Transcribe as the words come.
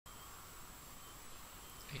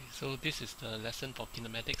Okay, so this is the lesson for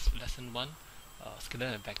Kinematics Lesson 1,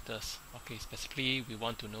 Scalar and Vectors. Okay, specifically we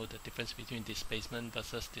want to know the difference between displacement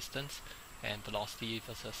versus distance and velocity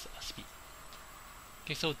versus speed.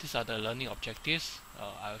 Okay, so these are the learning objectives.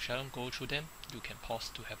 I shall go through them. You can pause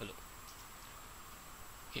to have a look.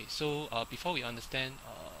 Okay, so before we understand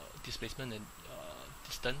displacement and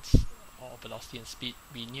distance or velocity and speed,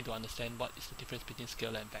 we need to understand what is the difference between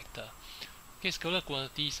scalar and vector. Okay, scalar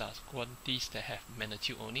quantities are quantities that have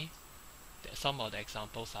magnitude only. Some of the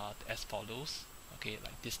examples are as follows. Okay,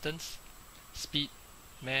 like distance, speed,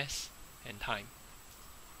 mass, and time.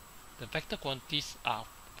 The vector quantities are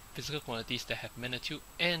physical quantities that have magnitude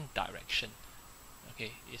and direction.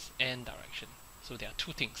 Okay, it's and direction. So there are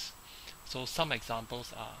two things. So some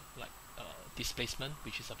examples are like displacement,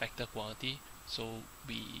 which is a vector quantity. So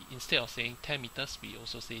we, instead of saying 10 meters, we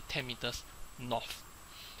also say 10 meters north.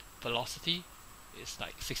 Velocity is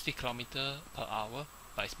like 60 km per hour,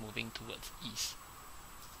 but it's moving towards east.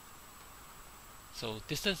 So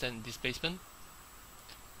distance and displacement.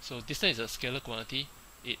 So distance is a scalar quantity.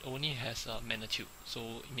 It only has a magnitude,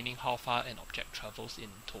 so meaning how far an object travels in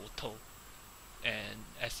total. And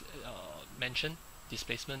as mentioned,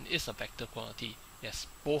 displacement is a vector quantity. Yes,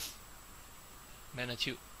 both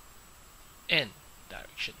magnitude and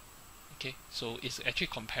direction. Okay, so it's actually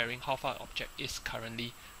comparing how far an object is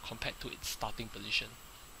currently compared to its starting position.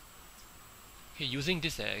 Okay, using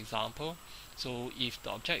this as an example, so if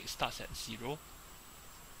the object starts at 0,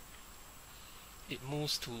 it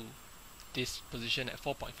moves to this position at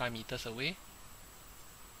 4.5 meters away,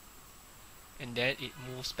 and then it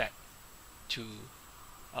moves back to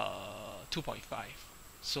 2.5.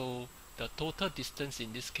 So the total distance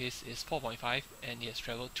in this case is 4.5, and it has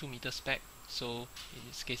traveled 2 meters back, so in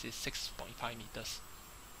this case it's 6.5 meters.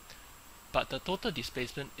 But the total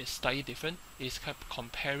displacement is slightly different. It's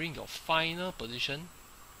comparing your final position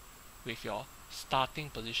with your starting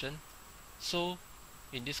position. So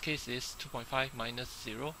in this case it's 2.5 minus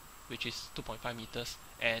 0, which is 2.5 meters,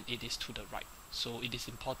 and it is to the right. So it is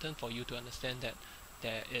important for you to understand that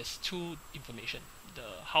there is two information: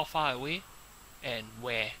 the how far away and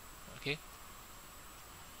where. Okay.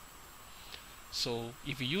 So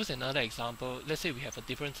if we use another example, let's say we have a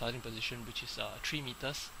different starting position, which is 3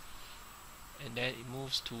 meters, and then it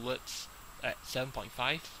moves towards at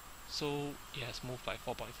 7.5. So it has moved by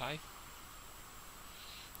 4.5,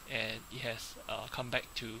 and it has come back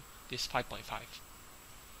to this 5.5.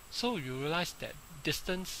 So you realize that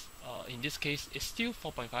distance in this case is still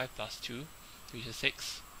 4.5 plus 2, which is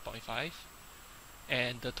 6.5,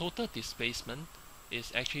 and the total displacement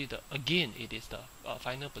is actually it is the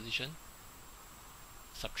final position,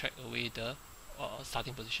 subtract away the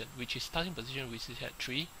starting position, which is at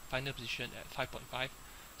 3, final position at 5.5.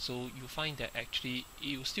 So you find that actually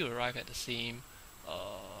you still arrive at the same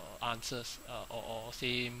answers or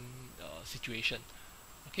same situation.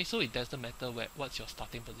 Okay, so it doesn't matter what's your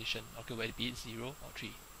starting position, okay, whether it be 0 or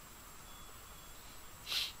 3.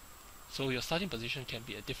 So your starting position can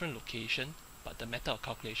be a different location, but the method of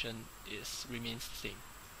calculation remains the same.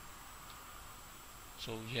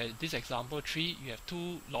 So you have this example 3, you have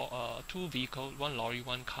two vehicles, one lorry,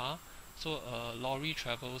 one car. So a lorry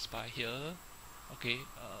travels by here, okay,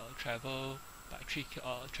 travel a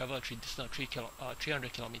distance of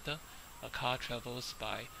 300 km. A car travels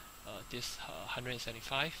by this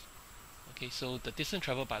 175. Okay, so the distance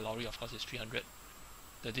traveled by lorry, of course, is 300.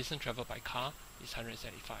 The distance traveled by car is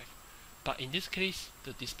 175. But in this case,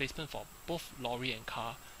 the displacement for both lorry and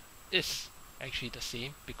car is actually the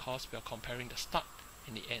same, because we are comparing the start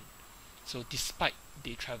and the end. So despite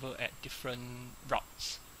they travel at different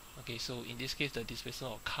routes, okay, so in this case the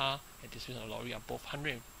displacement of car and displacement of lorry are both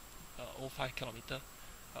 105 km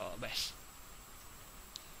west.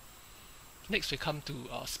 Next we come to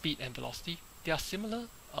speed and velocity. They are similar,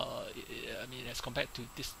 as compared to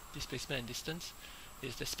displacement and distance.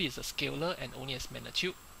 The speed is a scalar and only has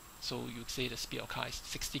magnitude. So you say the speed of car is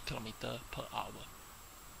 60 km per hour.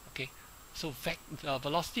 Okay, so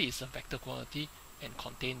velocity is a vector quantity and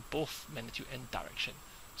contain both magnitude and direction.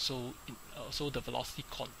 So the velocity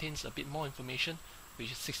contains a bit more information,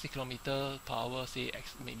 which is 60 km per hour, say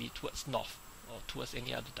maybe towards north or towards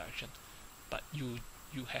any other direction. But you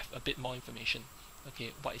have a bit more information.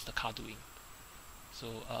 Okay, what is the car doing?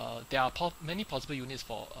 So there are many possible units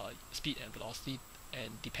for speed and velocity,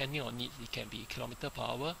 and depending on needs, it can be kilometer per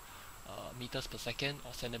hour, meters per second,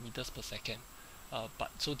 or centimeters per second.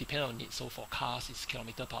 But so depending on needs, so for cars it's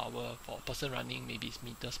kilometer per hour, for a person running maybe it's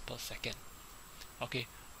meters per second. Okay,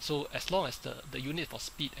 so as long as the unit for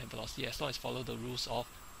speed and velocity, as long as follow the rules of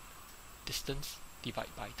distance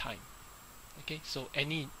divided by time. Okay, so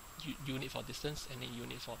any unit for distance and then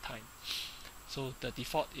unit for time. So the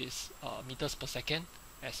default is meters per second,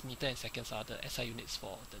 as meter and seconds are the SI units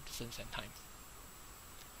for the distance and time.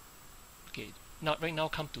 Okay, now right now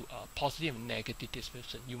come to positive and negative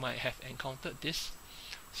displacement. You might have encountered this.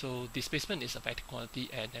 So displacement is a vector quantity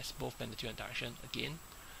and has both magnitude and direction again.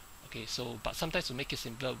 Okay, so but sometimes to make it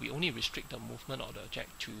simpler, we only restrict the movement of the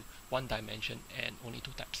object to one dimension and only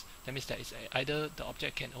two types. That means that it's either the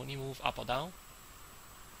object can only move up or down,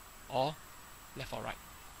 or left or right.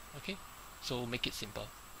 Okay, so make it simple.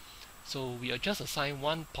 So we just assign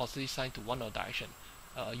one positive sign to one of the direction.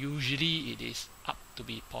 Usually it is up to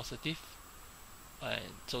be positive,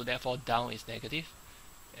 and so therefore down is negative,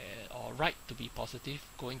 or right to be positive,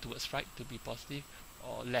 going towards right to be positive,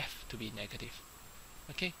 or left to be negative.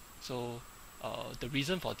 Okay, so the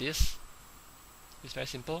reason for this is very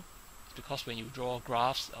simple. It's because when you draw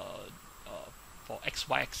graphs for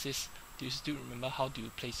XY axis, do you still remember how do you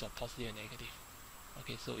place your positive and negative?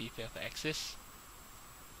 Okay, so if you have an axis,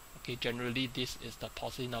 okay, generally this is the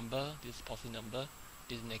positive number, this is positive number,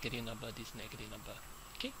 this is negative number, this is negative number.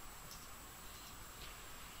 Okay,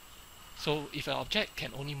 so if an object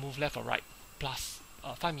can only move left or right, plus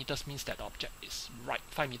 5 meters means that the object is right,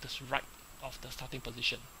 5 meters right of the starting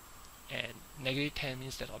position, and negative 10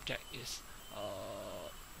 means that the object is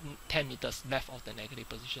 10 meters left of the negative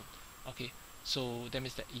position. Okay, so that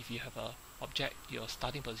means that if you have a object, your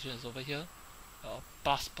starting position is over here,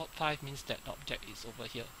 plus 5 means that the object is over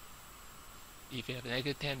here. If you have a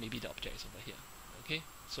negative 10, maybe the object is over here. Okay,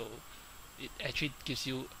 so it actually gives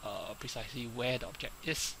you precisely where the object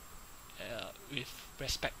is with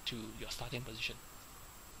respect to your starting position.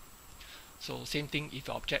 So same thing, if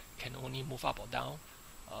your object can only move up or down,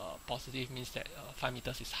 positive means that 5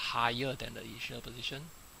 meters is higher than the initial position.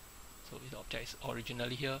 So if the object is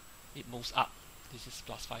originally here, it moves up. This is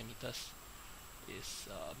plus 5 meters, is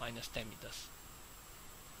minus 10 meters.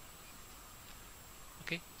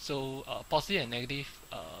 Okay, so positive and negative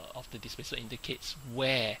of the displacement indicates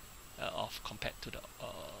where of compared to the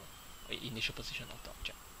initial position of the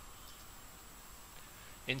object.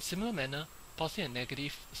 In similar manner, positive and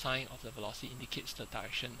negative sign of the velocity indicates the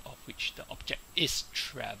direction of which the object is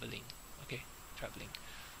traveling. Okay, traveling.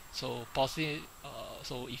 So positive.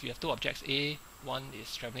 So if you have two objects A, one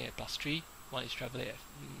is traveling at plus 3, one is traveling at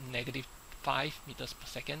negative 5 meters per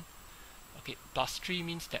second. Okay, plus 3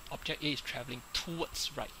 means that object A is traveling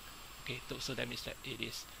towards right. Okay, so that means that it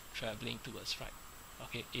is traveling towards right.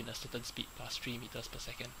 Okay, in a certain speed, plus 3 meters per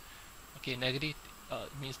second. Okay, negative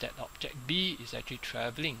means that object B is actually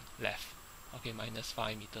traveling left. Okay, minus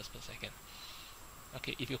 5 meters per second.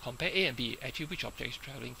 Okay, if you compare A and B, actually which object is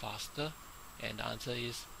traveling faster? And the answer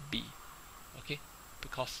is B. Okay,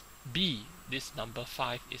 because B, this number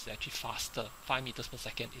 5 is actually faster. 5 meters per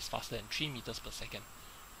second is faster than 3 meters per second.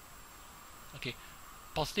 Okay,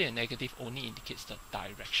 positive and negative only indicates the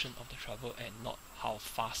direction of the travel and not how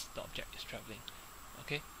fast the object is traveling.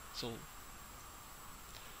 Okay, so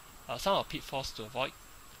some of the pitfalls to avoid.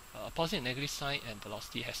 Positive and negative sign and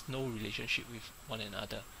velocity has no relationship with one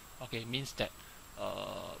another. Okay, means that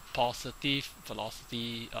positive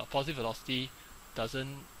velocity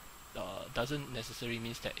doesn't necessarily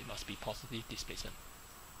means that it must be positive displacement.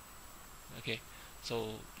 Okay,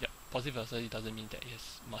 so yeah, positive velocity doesn't mean that it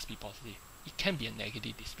must be positive. It can be a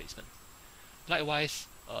negative displacement. Likewise,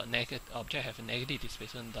 object have a negative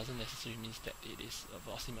displacement doesn't necessarily means that it is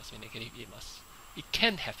velocity must be negative. It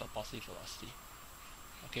can have a positive velocity.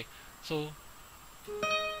 Okay, so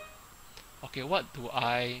okay, what do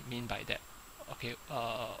I mean by that? Okay,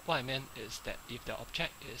 what I meant is that if the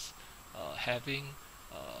object is having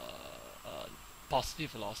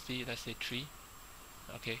positive velocity, let's say 3,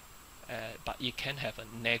 okay, but it can have a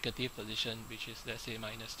negative position, which is let's say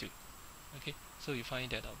minus 2. Okay, so you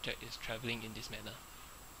find that the object is traveling in this manner.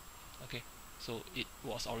 Okay, so it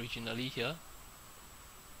was originally here.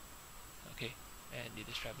 Okay, and it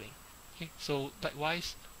is traveling. Okay, so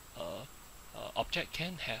likewise, object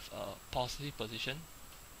can have a positive position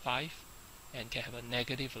 5 and can have a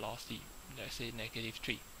negative velocity, let's say negative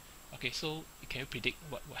 3. Okay, so can you predict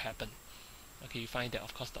what will happen? Okay, you find that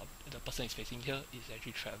of course the person is facing here is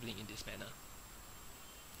actually traveling in this manner.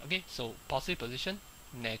 Okay, so positive position,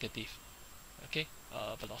 negative, okay,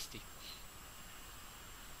 velocity.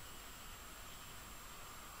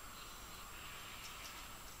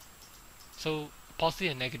 So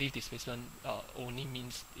positive and negative displacement only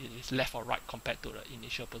means it is left or right compared to the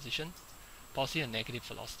initial position. Positive and negative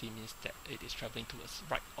velocity means that it is traveling towards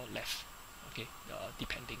right or left. Okay,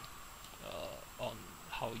 depending on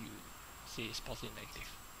how you say it's positive and negative.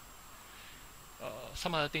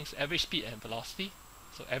 Some other things: average speed and velocity.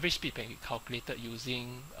 So average speed can be calculated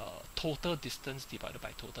using total distance divided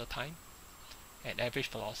by total time, and average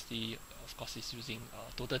velocity, of course, is using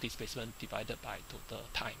total displacement divided by total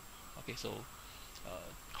time. Okay, so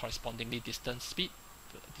correspondingly distance, speed,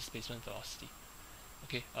 displacement, velocity.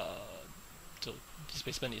 Okay, so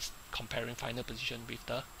displacement is comparing final position with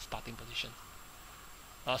the starting position.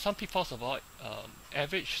 Some pitfalls avoid: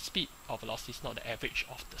 average speed or velocity is not the average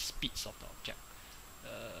of the speeds of the object.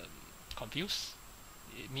 Confused?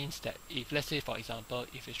 It means that if, let's say for example,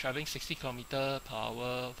 if it's traveling 60 km per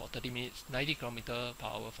hour for 30 minutes, 90 km per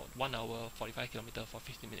hour for 1 hour, 45 km for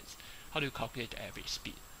 50 minutes, how do you calculate the average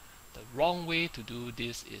speed? The wrong way to do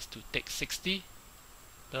this is to take 60,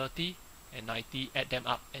 30, and 90, add them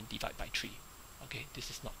up and divide by 3. Okay,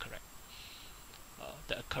 this is not correct.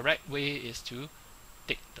 The correct way is to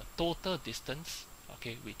take the total distance,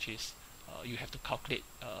 okay, which is you have to calculate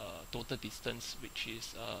total distance, which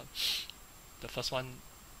is the first one,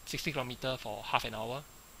 60 km for half an hour,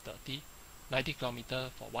 30, 90 km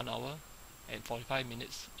for 1 hour, and 45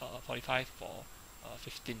 minutes, 45 for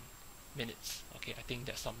 15 minutes. Okay, I think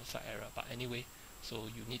there's some slight error, but anyway, so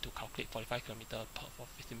you need to calculate 45 km for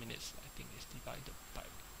 15 minutes. I think it's divided by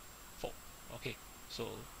 4. Okay, so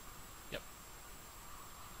yep.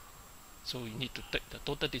 So you need to take the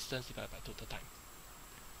total distance divided by total time.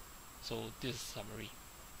 So this is summary.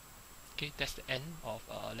 Okay, that's the end of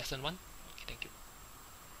lesson 1. Okay, thank you.